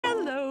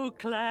Hello,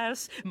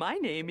 class. My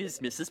name is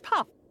Mrs.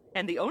 Puff.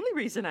 And the only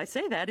reason I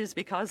say that is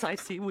because I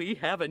see we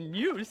have a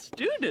new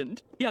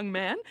student. Young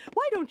man,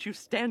 why don't you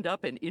stand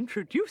up and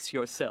introduce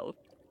yourself?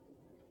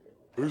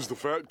 Who's the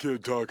fat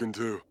kid talking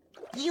to?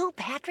 You,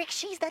 Patrick,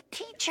 she's the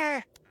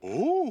teacher.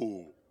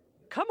 Oh.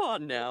 Come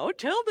on now,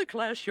 tell the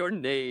class your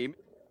name.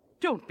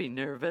 Don't be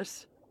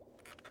nervous.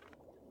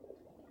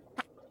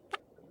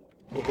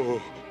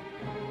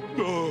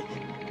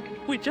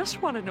 We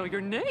just want to know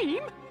your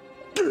name.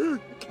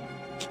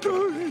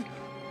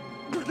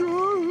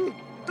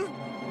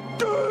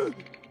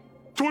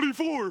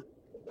 24.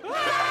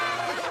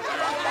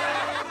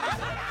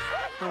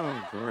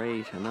 Oh,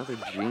 great. Another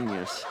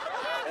genius.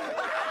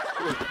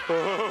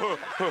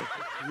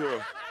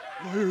 Yeah.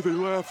 Why are they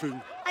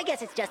laughing? I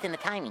guess it's just in the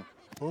timing.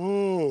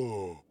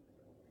 Oh.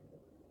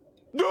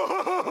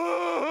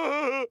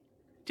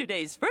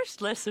 Today's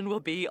first lesson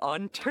will be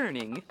on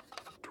turning.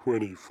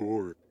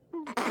 24.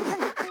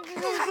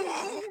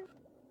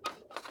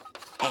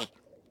 Hey,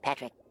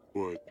 Patrick.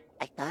 What?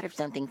 I thought of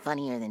something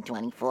funnier than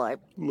 24.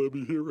 Let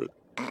me hear it.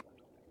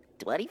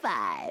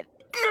 25.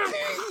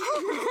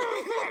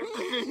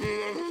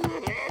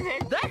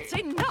 That's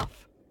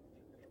enough!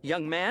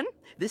 Young man,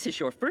 this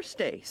is your first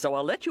day, so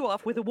I'll let you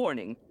off with a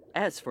warning.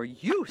 As for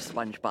you,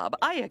 SpongeBob,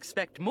 I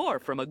expect more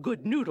from a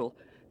good noodle.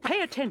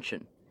 Pay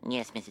attention.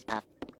 Yes, Mrs. Puff.